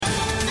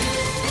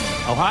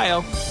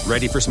Ohio,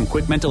 ready for some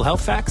quick mental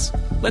health facts?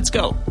 Let's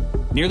go.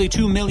 Nearly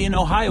 2 million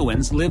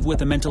Ohioans live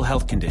with a mental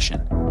health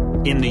condition.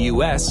 In the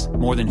U.S.,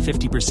 more than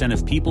 50%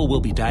 of people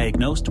will be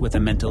diagnosed with a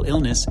mental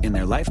illness in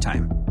their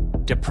lifetime.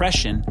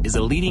 Depression is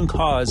a leading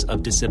cause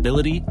of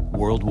disability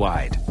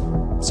worldwide.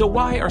 So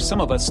why are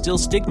some of us still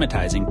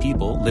stigmatizing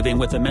people living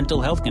with a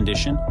mental health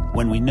condition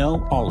when we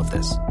know all of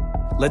this?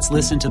 Let's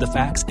listen to the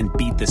facts and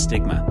beat the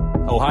stigma.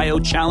 Ohio,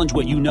 challenge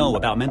what you know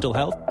about mental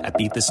health at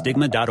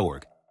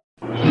beatthestigma.org.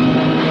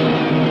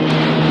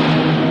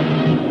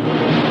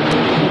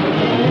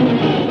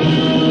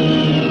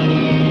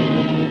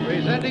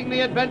 Presenting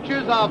the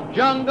adventures of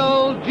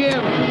Jungle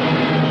Jim.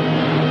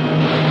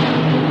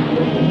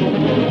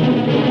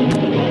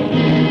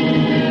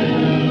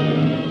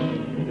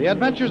 The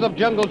Adventures of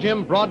Jungle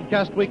Jim,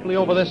 broadcast weekly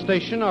over this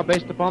station, are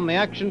based upon the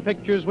action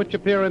pictures which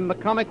appear in the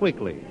Comic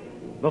Weekly,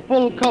 the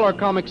full-color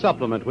comic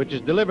supplement which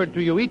is delivered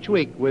to you each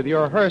week with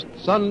your Hearst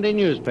Sunday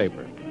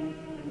newspaper.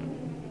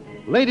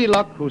 Lady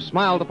Luck, who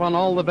smiled upon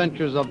all the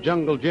ventures of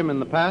Jungle Jim in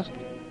the past,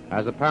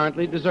 has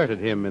apparently deserted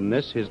him in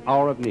this, his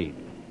hour of need.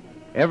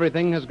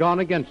 Everything has gone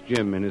against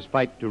Jim in his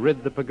fight to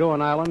rid the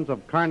Pagoan Islands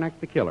of Karnak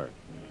the Killer.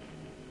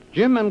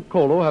 Jim and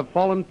Kolo have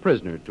fallen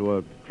prisoner to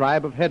a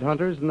tribe of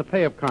headhunters in the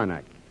pay of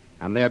Karnak,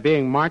 and they are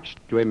being marched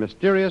to a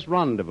mysterious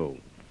rendezvous.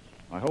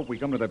 I hope we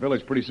come to the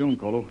village pretty soon,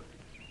 Kolo.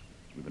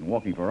 We've been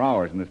walking for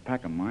hours, and this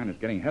pack of mine is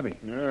getting heavy.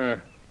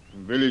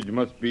 Village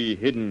must be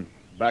hidden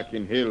back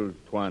in hills,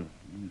 Tuan.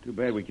 Too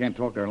bad we can't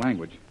talk their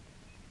language.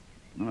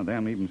 None of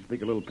them even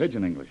speak a little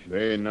pidgin English.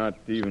 They not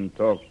even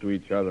talk to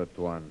each other,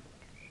 Tuan.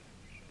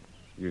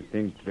 You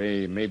think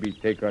they maybe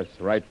take us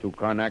right to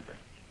Karnak?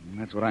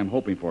 That's what I'm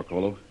hoping for,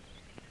 Kolo.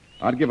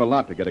 I'd give a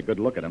lot to get a good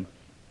look at him.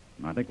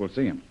 And I think we'll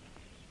see him.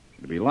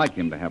 It'd be like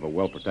him to have a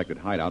well-protected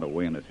hideout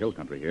away in this hill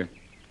country here.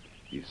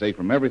 He's safe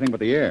from everything but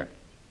the air.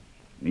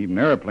 And even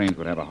airplanes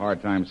would have a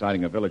hard time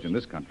sighting a village in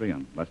this country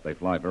unless they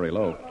fly very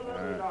low.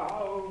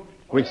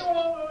 Whist.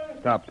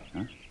 Stop.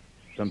 Huh?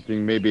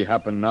 Something maybe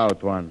happened now,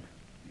 Tuan.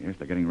 Yes,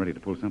 they're getting ready to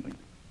pull something.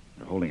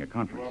 They're holding a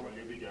conference.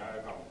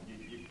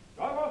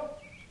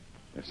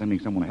 They're sending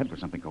someone ahead for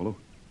something, Kolo.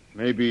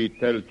 Maybe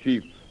tell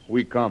Chief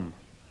we come.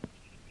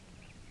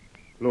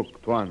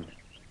 Look, Tuan.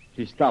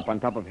 He stop on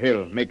top of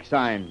hill. Make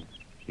sign.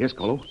 Yes,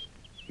 Kolo.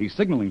 He's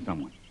signaling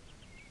someone.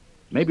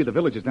 Maybe the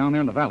village is down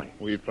there in the valley.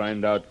 We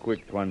find out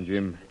quick, Tuan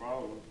Jim.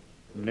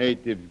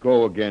 Natives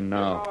go again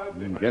now.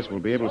 Guess we'll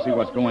be able to see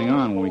what's going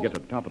on when we get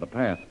to the top of the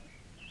path.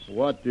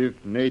 What if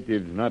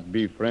natives not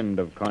be friend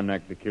of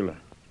Karnak the Killer?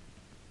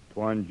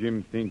 Tuan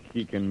Jim think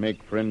he can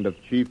make friend of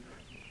Chief?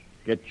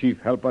 Get Chief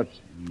help us?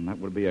 That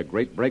would be a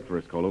great break for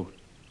us, Kolo.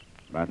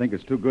 But I think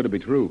it's too good to be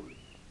true.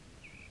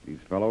 These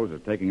fellows are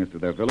taking us to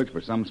their village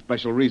for some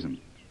special reason.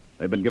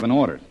 They've been given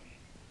orders.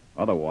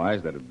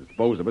 Otherwise, they'd have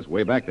disposed of us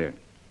way back there.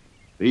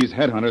 These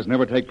headhunters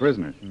never take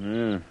prisoners.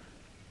 Yeah.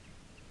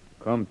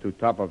 Come to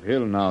top of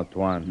hill now,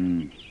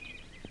 Tuan.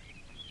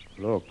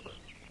 Look.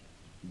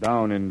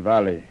 Down in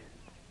valley.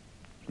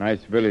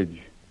 Nice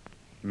village.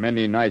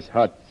 Many nice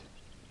huts.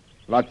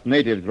 Lots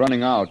natives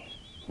running out.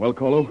 Well,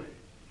 Kolo,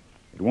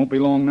 it won't be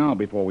long now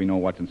before we know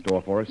what's in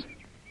store for us.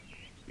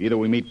 Either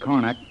we meet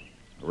Karnak,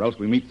 or else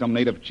we meet some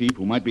native chief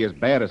who might be as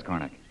bad as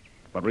Karnak.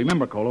 But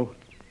remember, Kolo,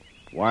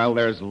 while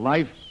there's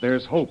life,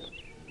 there's hope.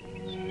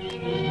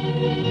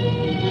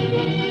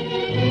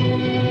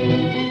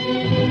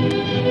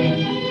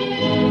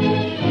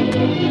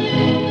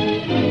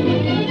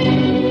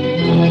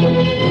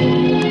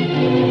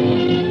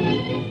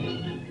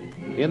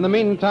 In the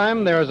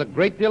meantime, there is a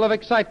great deal of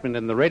excitement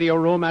in the radio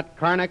room at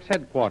Karnak's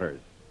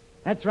headquarters.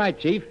 That's right,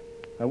 Chief.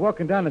 We're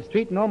walking down the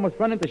street and almost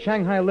run into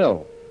Shanghai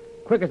Lil.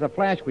 Quick as a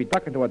flash, we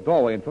duck into a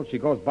doorway until she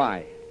goes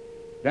by.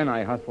 Then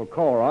I hustle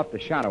Cora off to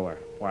shadow her,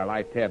 while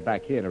I tear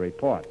back here to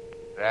report.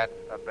 That's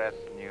the best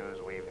news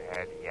we've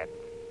had yet.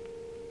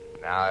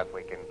 Now, if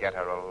we can get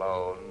her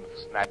alone,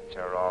 snatch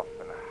her off,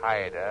 and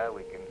hide her,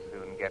 we can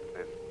soon get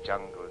this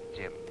Jungle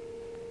Jim.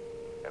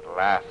 At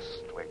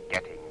last, we're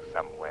getting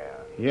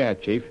somewhere. Yeah,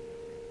 Chief.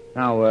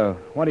 Now,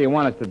 what do you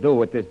want us to do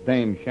with this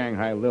dame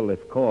Shanghai Lil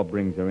if Cora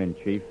brings her in,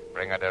 Chief?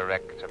 Bring her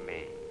direct to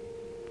me.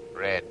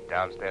 Red,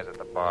 downstairs at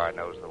the bar,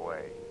 knows the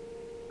way.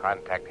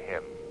 Contact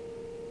him.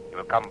 He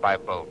will come by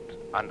boat,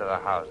 under the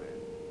houses,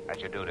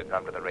 as you do to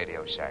come to the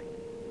radio shack.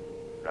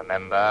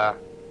 Remember,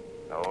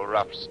 no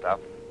rough stuff.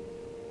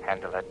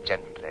 Handle her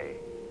gently,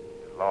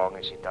 as long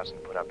as she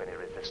doesn't put up any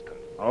resistance.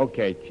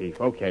 Okay,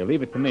 Chief. Okay,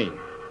 leave it to me.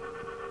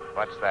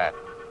 What's that?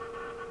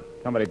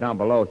 Somebody down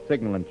below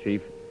signaling,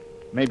 Chief.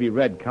 Maybe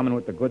Red coming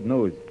with the good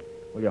news.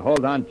 Will you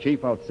hold on,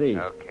 Chief? I'll see.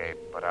 Okay,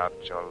 put out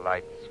your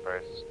lights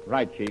first.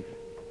 Right, Chief.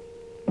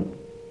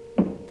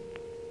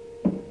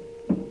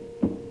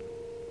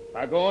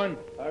 Pagoan?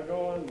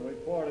 Pagoan,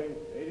 reporting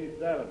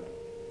 87.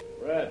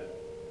 Red.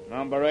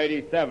 Number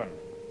 87.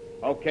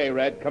 Okay,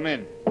 Red, come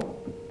in.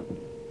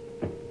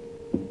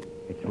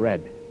 It's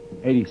Red.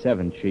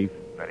 87, Chief.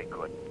 Very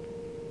good.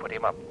 Put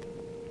him up.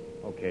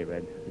 Okay,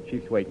 Red. The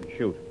Chief's waiting.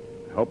 Shoot.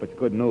 I hope it's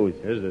good news.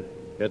 Is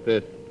it? Get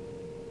this.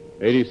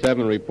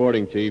 87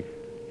 reporting, Chief.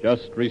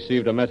 Just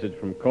received a message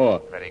from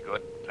Koa. Very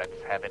good.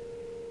 Let's have it.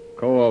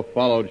 Koa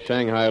followed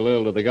Shanghai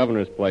Lil to the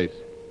governor's place.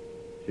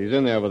 She's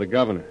in there with the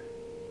governor.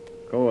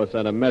 Koa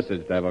sent a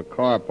message to have a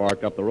car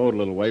parked up the road a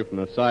little way from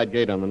the side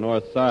gate on the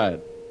north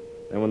side.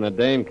 Then when the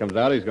dame comes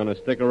out, he's going to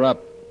stick her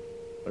up.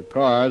 The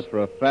car's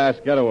for a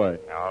fast getaway.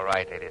 All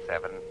right,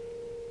 87.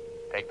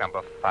 Take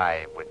number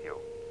 5 with you.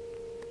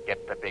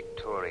 Get the big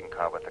touring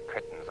car with the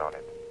curtains on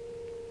it.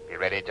 Be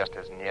ready just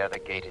as near the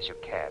gate as you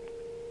can.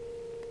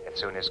 As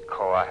soon as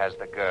Koa has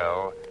the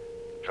girl,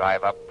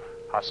 drive up,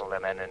 hustle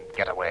them in, and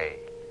get away.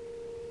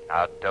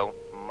 Now, don't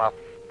muff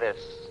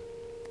this,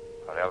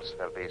 or else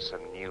there'll be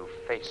some new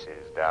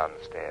faces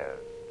downstairs.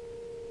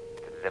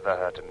 Deliver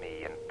her to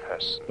me in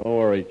person. Don't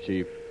worry,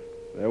 Chief.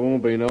 There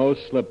won't be no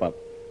slip-up.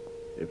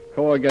 If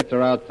Koa gets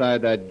her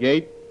outside that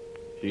gate,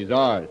 she's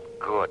ours.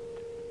 Good.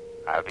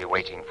 I'll be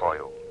waiting for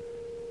you.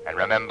 And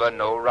remember,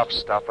 no rough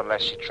stuff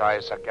unless she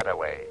tries her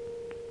getaway.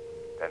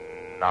 Then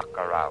knock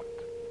her out.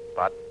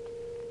 But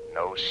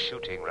no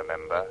shooting,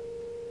 remember.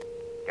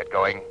 Get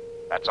going.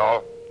 That's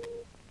all.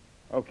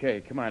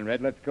 Okay, come on,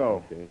 Red, let's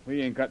go. Okay.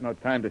 We ain't got no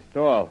time to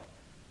stall.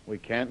 We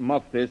can't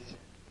muff this.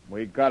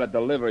 We gotta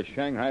deliver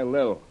Shanghai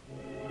Lil.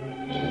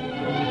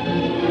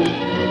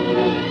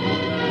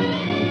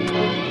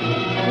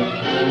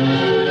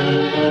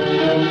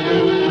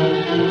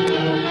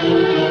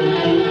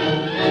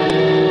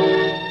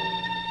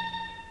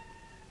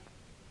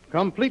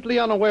 Completely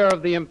unaware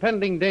of the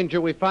impending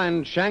danger, we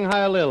find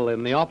Shanghai Lil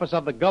in the office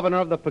of the governor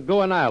of the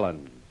Paguan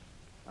Islands.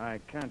 I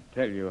can't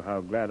tell you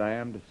how glad I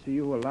am to see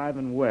you alive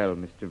and well,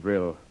 Mr.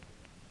 Vril.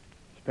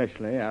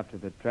 Especially after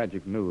the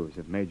tragic news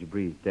of Major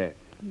Bree's death.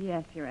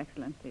 Yes, Your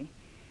Excellency.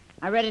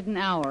 I read it an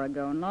hour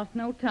ago and lost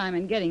no time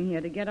in getting here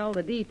to get all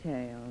the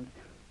details.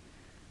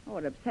 Oh,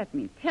 it upset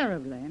me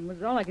terribly and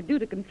was all I could do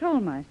to control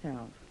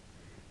myself.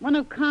 One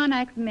of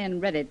Karnak's men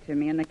read it to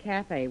me in the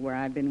cafe where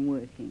I've been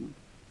working.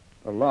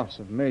 The loss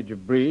of Major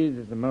Breeze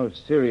is the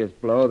most serious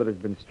blow that has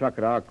been struck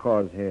at our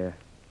cause here.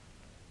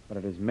 But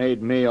it has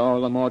made me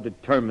all the more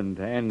determined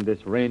to end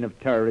this reign of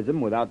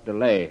terrorism without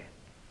delay.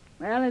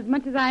 Well, as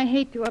much as I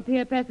hate to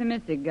appear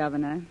pessimistic,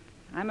 Governor,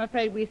 I'm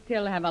afraid we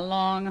still have a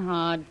long,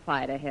 hard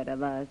fight ahead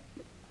of us.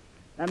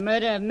 The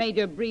murder of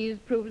Major Breeze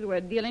proves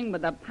we're dealing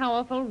with a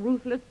powerful,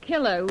 ruthless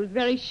killer who's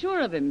very sure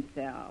of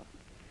himself.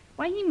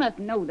 Why, he must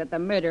know that the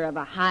murder of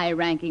a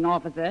high-ranking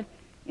officer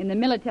in the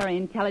Military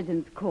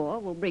Intelligence Corps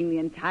will bring the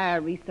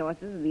entire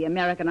resources of the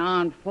American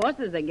Armed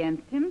Forces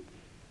against him.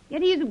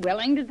 Yet he's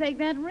willing to take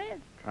that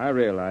risk. I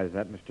realize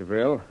that, Mr.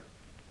 Vril.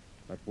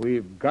 But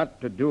we've got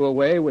to do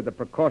away with the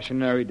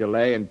precautionary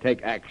delay and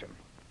take action.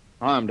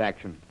 Armed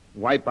action.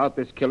 Wipe out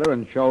this killer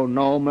and show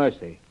no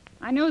mercy.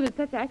 I know that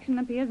such action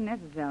appears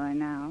necessary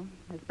now,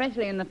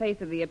 especially in the face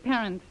of the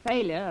apparent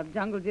failure of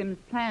Jungle Jim's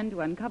plan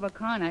to uncover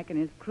Karnak and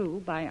his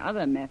crew by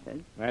other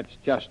methods. That's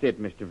just it,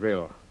 Mr.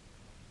 Vril.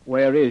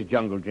 Where is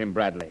Jungle Jim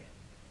Bradley?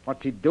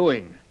 What's he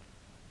doing?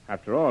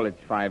 After all,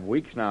 it's 5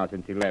 weeks now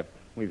since he left.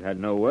 We've had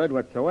no word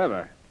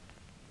whatsoever.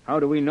 How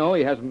do we know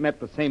he hasn't met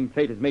the same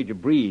fate as Major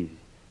Breeze?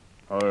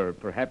 Or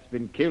perhaps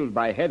been killed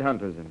by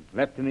headhunters and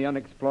left in the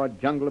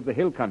unexplored jungle of the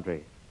hill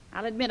country?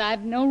 I'll admit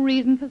I've no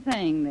reason for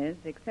saying this,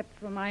 except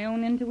for my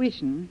own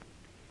intuition.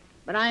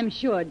 But I'm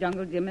sure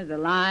Jungle Jim is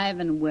alive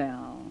and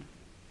well.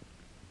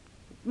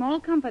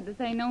 Small comfort to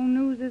say no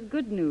news is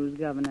good news,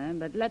 Governor,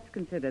 but let's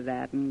consider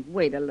that and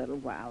wait a little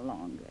while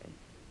longer.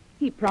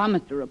 He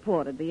promised to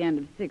report at the end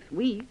of 6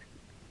 weeks.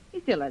 He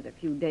still has a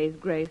few days'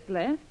 grace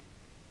left.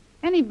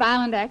 Any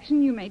violent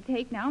action you may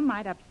take now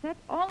might upset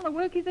all the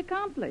work he's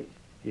accomplished.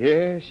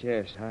 Yes,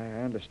 I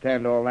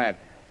understand all that.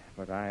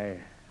 But I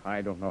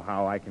don't know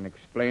how I can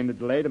explain the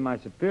delay to my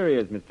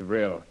superiors, Mr.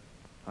 Vril,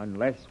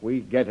 unless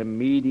we get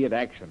immediate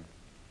action.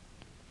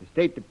 The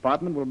State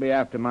Department will be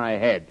after my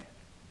head.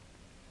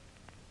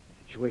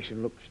 The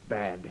situation looks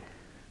bad.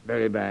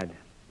 Very bad.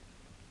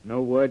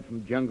 No word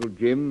from Jungle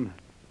Jim.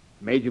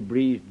 Major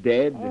Breeze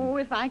dead. Oh,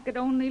 if I could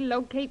only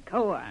locate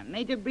Koa,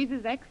 Major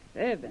Breeze's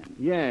ex-servant.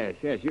 Yes.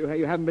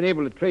 You haven't been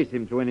able to trace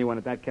him to anyone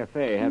at that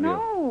cafe, have you?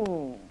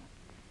 No.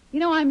 You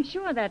know, I'm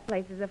sure that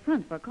place is a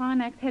front for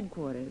Karnak's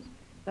headquarters.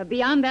 But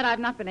beyond that, I've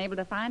not been able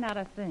to find out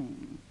a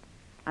thing.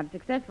 I've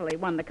successfully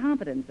won the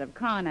confidence of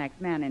Karnak's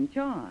man in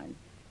charge,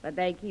 but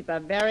they keep a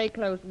very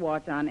close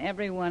watch on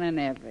everyone and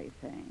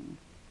everything.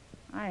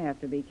 I have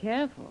to be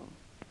careful.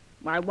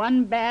 Why,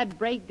 one bad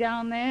break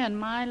down there and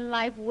my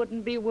life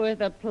wouldn't be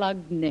worth a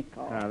plugged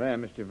nickel. Now, there,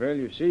 Mr. Vril,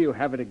 you see, you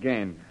have it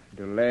again.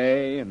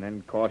 Delay, and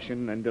then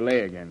caution, and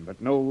delay again,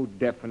 but no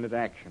definite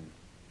action.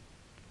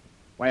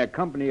 Why, a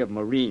company of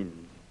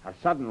Marines, a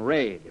sudden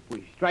raid, if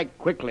we strike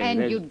quickly...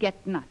 And you'd get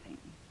nothing.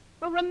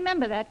 Well,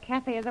 remember, that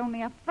cafe is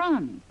only a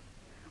front.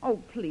 Oh,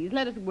 please,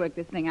 let us work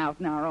this thing out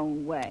in our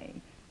own way.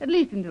 At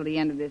least until the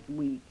end of this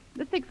week.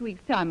 The 6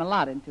 weeks' time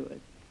allotted to us.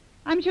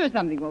 I'm sure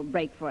something will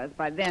break for us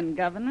by then,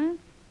 Governor.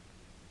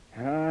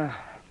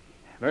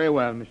 Very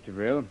well, Mr.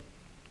 Vril.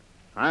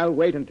 I'll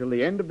wait until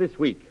the end of this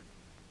week.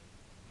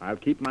 I'll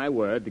keep my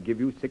word to give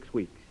you 6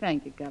 weeks.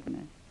 Thank you,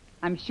 Governor.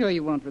 I'm sure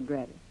you won't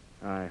regret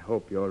it. I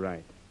hope you're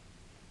right.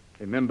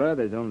 Remember,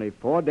 there's only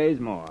 4 days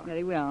more.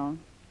 Very well.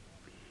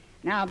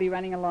 Now I'll be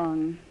running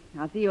along.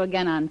 I'll see you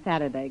again on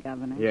Saturday,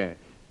 Governor. Yes.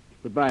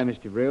 Goodbye,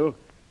 Mr. Brill,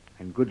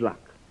 and good luck.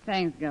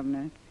 Thanks,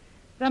 Governor.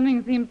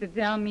 Something seems to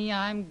tell me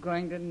I'm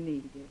going to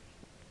need it.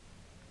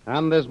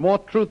 And there's more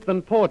truth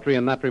than poetry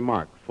in that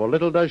remark, for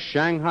little does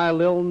Shanghai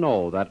Lil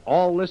know that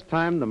all this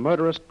time the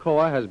murderous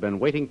Koa has been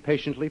waiting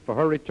patiently for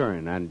her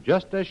return, and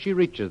just as she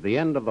reaches the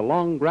end of the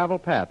long gravel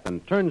path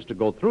and turns to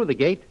go through the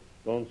gate...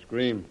 Don't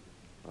scream.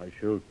 I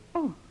shoot.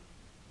 Oh.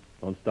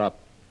 Don't stop.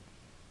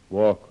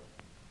 Walk.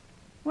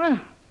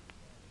 Well,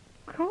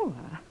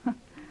 Koa.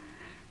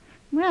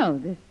 Well,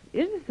 this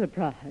is a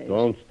surprise.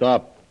 Don't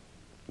stop.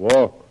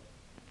 Walk.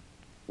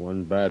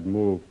 One bad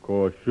move,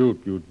 Koa,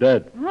 shoot, you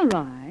dead. All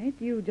right.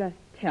 You just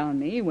tell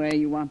me where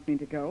you want me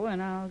to go,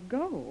 and I'll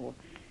go.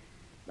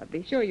 But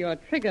be sure your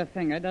trigger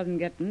finger doesn't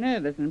get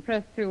nervous and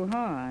press too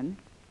hard.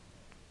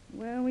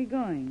 Where are we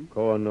going?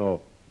 Koa,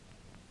 no.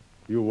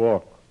 You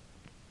walk.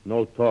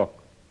 No talk.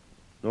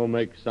 No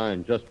make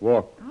sign. Just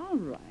walk. All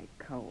right,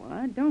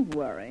 Koa. Don't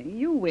worry.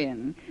 You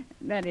win.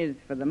 That is,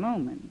 for the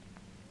moment.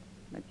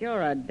 But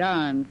you're a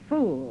darn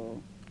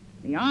fool.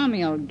 The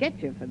Army'll get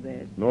you for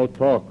this. No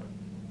talk.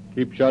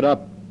 Keep shut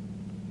up.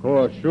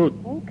 Koa, shoot.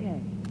 Okay.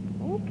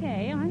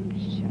 Okay, I'm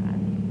shut.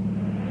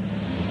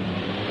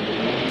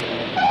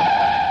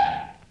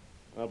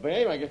 Well,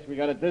 babe, I guess we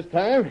got it this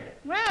time.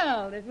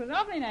 Well, this was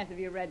awfully nice of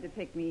you, Red, to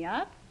pick me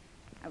up.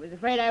 I was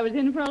afraid I was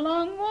in for a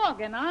long walk,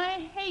 and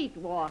I hate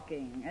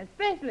walking,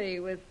 especially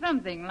with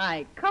something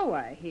like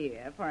Koa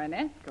here for an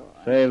escort.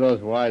 Save those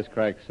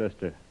wisecracks,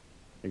 sister.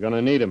 You're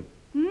gonna need 'em.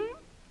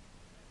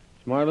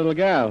 Smart little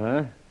gal,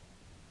 huh?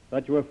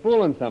 Thought you were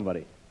fooling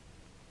somebody.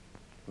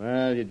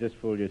 Well, you just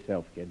fooled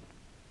yourself, kid.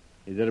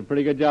 You did a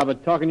pretty good job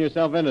of talking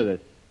yourself into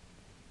this.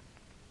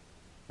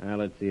 Now,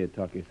 let's see you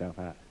talk yourself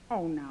out.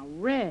 Oh, now,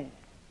 Red,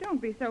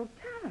 don't be so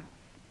tough.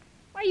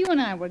 Why, you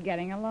and I were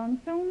getting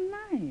along so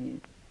nice.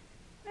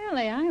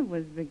 Really, I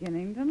was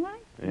beginning to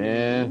like you.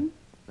 Yeah,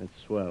 that's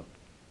swell.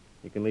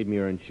 You can leave me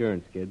your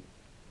insurance, kid.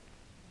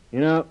 You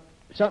know,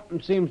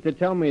 something seems to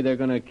tell me they're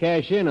going to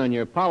cash in on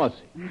your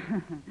policy.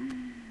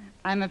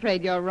 I'm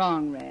afraid you're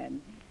wrong, Red.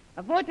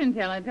 A fortune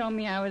teller told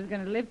me I was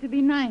going to live to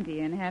be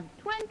 90 and have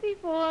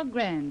 24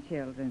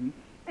 grandchildren.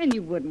 And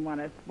you wouldn't want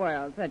to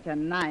spoil such a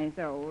nice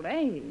old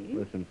age.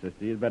 Listen,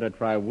 sister, you'd better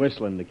try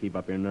whistling to keep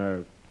up your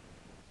nerve.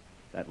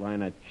 That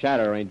line of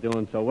chatter ain't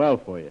doing so well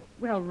for you.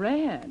 Well,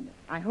 Red,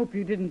 I hope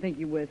you didn't think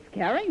you were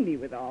scaring me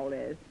with all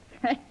this.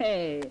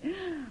 Hey,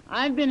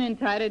 I've been in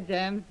tighter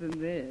jams than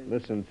this.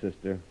 Listen,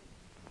 sister,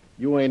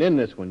 you ain't in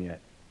this one yet.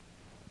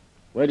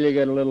 Wait till you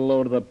get a little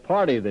low to the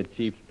party the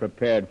Chief's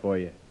prepared for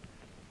you.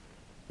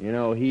 You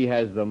know, he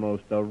has the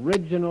most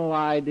original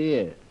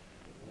ideas.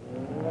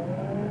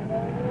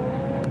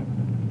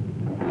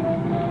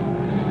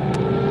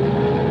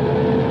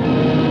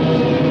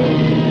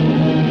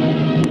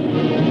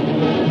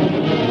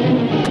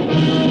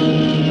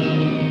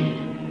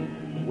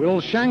 Will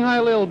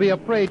Shanghai Lil be a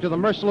prey to the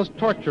merciless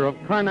torture of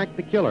Karnak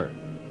the Killer?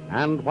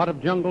 And what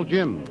of Jungle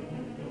Jim?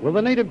 Will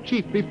the native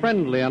chief be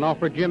friendly and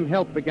offer Jim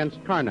help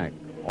against Karnak?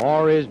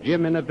 Or is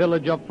Jim in a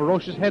village of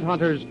ferocious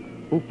headhunters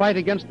who fight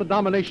against the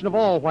domination of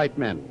all white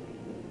men?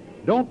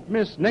 Don't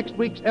miss next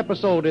week's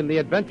episode in The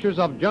Adventures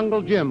of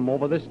Jungle Jim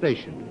over this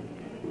station.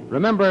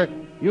 Remember,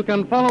 you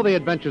can follow the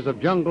adventures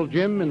of Jungle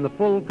Jim in the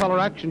full-color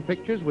action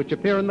pictures which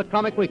appear in the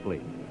Comic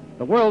Weekly,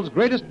 the world's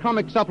greatest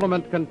comic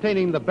supplement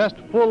containing the best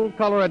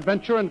full-color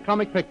adventure and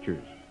comic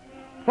pictures.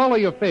 Follow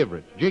your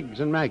favorites, Jiggs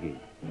and Maggie,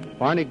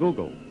 Barney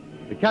Google,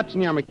 the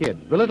Katzenjammer Kids,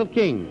 the Little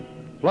King,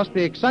 plus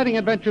the exciting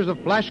adventures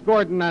of Flash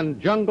Gordon and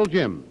Jungle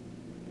Jim.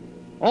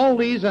 All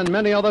these and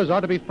many others are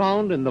to be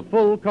found in the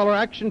full-color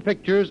action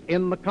pictures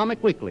in the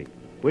Comic Weekly,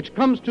 which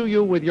comes to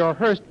you with your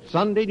Hearst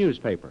Sunday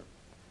newspaper.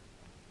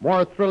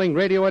 More thrilling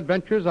radio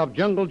adventures of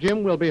Jungle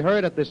Jim will be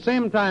heard at the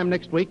same time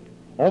next week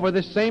over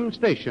this same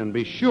station.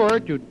 Be sure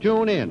to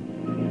tune in.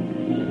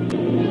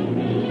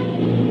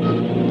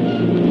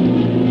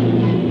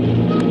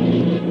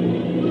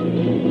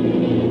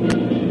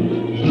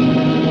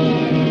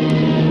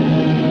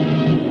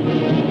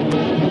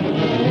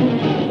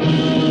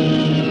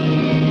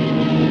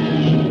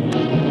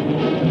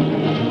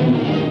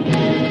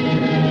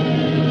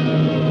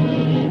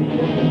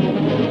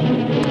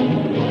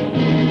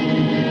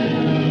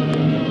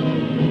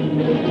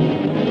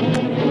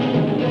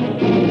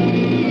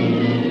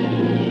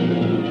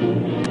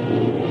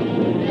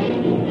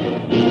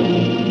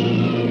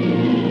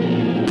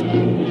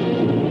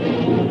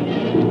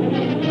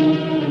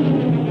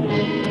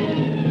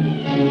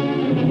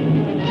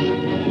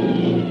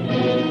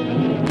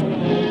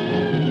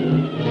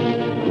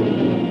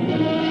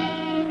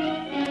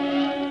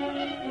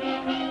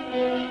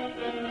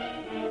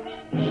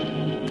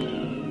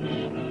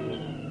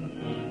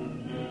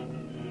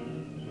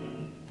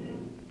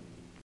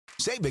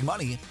 Save big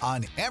money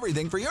on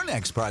everything for your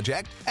next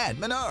project at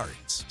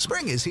Menards.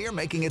 Spring is here,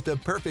 making it the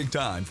perfect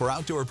time for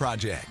outdoor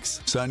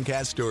projects.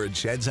 Suncast storage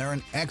sheds are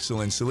an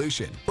excellent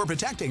solution for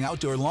protecting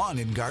outdoor lawn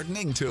and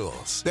gardening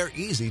tools. They're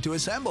easy to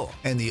assemble,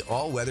 and the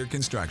all-weather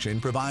construction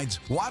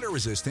provides water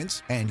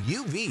resistance and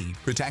UV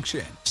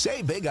protection.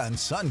 Save big on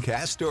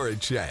Suncast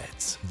storage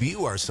sheds.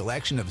 View our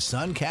selection of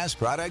Suncast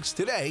products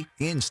today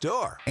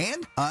in-store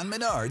and on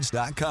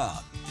Menards.com.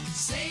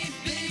 Save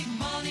big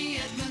money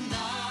at Menards.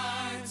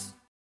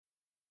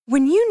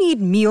 When you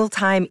need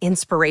mealtime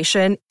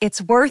inspiration,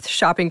 it's worth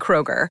shopping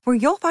Kroger, where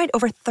you'll find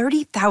over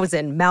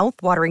 30,000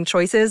 mouth-watering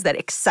choices that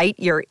excite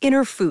your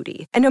inner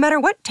foodie. And no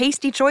matter what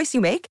tasty choice you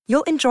make,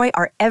 you'll enjoy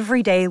our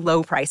everyday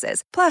low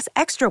prices, plus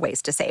extra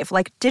ways to save,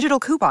 like digital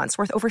coupons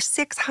worth over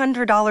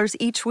 $600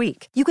 each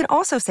week. You can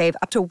also save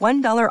up to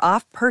 $1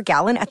 off per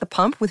gallon at the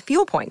pump with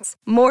fuel points.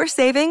 More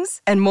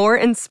savings and more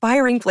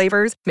inspiring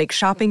flavors make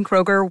shopping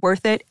Kroger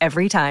worth it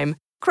every time.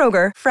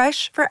 Kroger,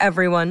 fresh for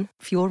everyone.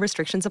 Fuel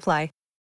restrictions apply.